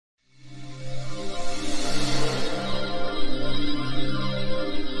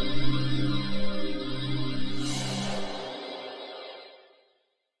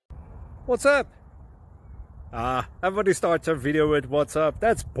What's up? Everybody starts a video with what's up.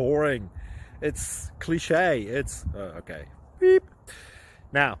 That's boring. It's cliche. It's okay. Beep.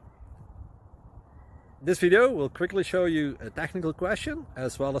 Now, this video will quickly show you a technical question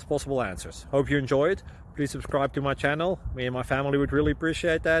as well as possible answers. Hope you enjoy it. Please subscribe to my channel. Me and my family would really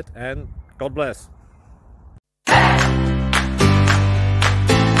appreciate that, and God bless.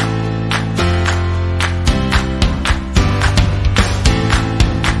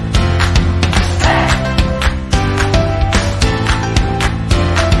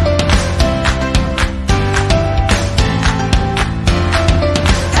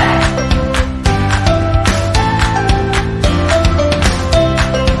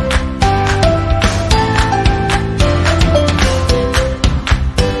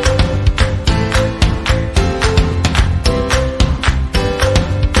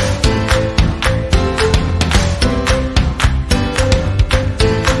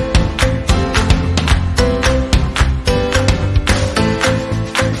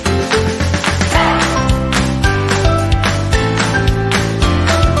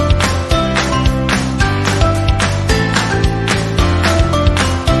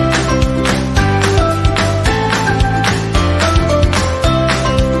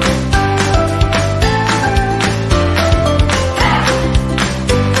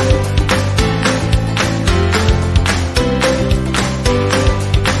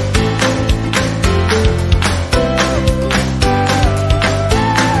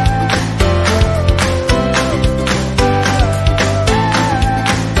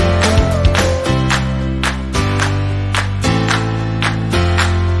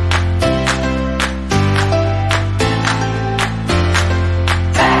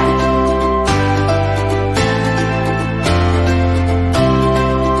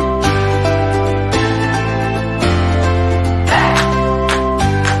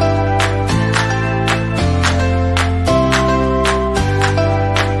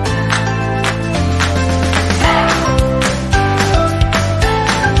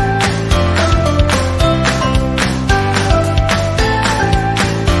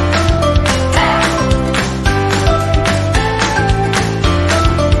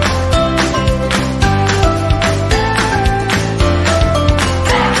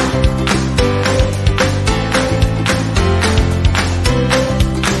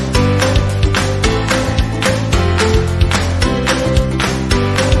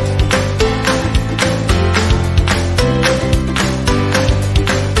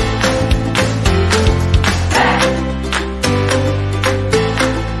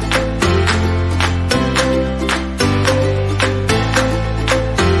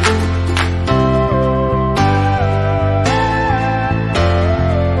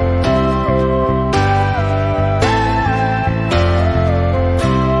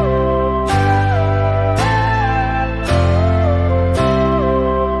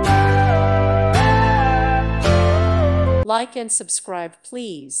 Like and subscribe,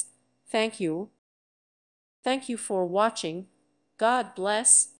 please. Thank you. Thank you for watching. God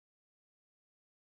bless.